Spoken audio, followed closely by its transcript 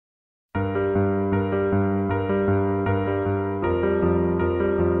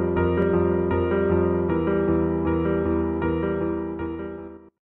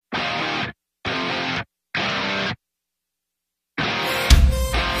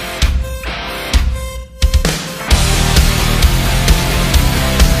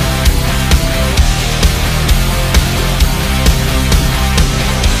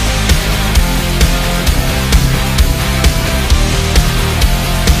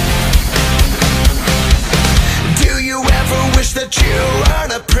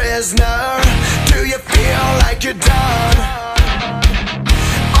prisoner? Do you feel like you're done?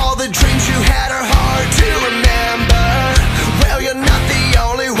 All the dreams you had are hard to remember. Well, you're not the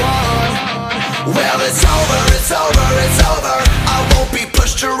only one. Well, it's over, it's over, it's over. I won't be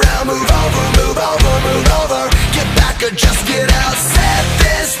pushed around. Move over, move over, move over. Get back or just get out. Set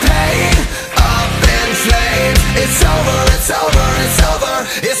this pain up in flames. It's over, it's over, it's over.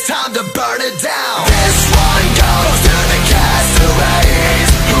 It's time to burn it down. This one goes to the castaways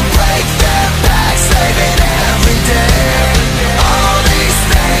who break their backs, saving every day. All these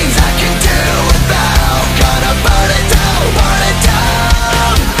things I can do without. Gonna burn it down, burn it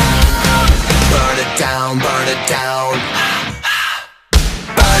down. Burn it down, burn it down.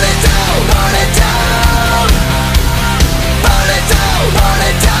 Burn it down, burn it down. Burn it down, burn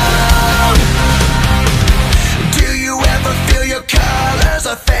it down. Do you ever feel your colors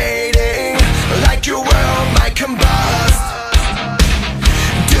are fading, like your world might combust?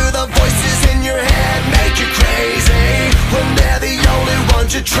 Do the voices in your head make you crazy when they're the only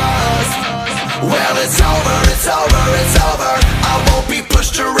ones you trust? Well, it's over, it's over, it's over.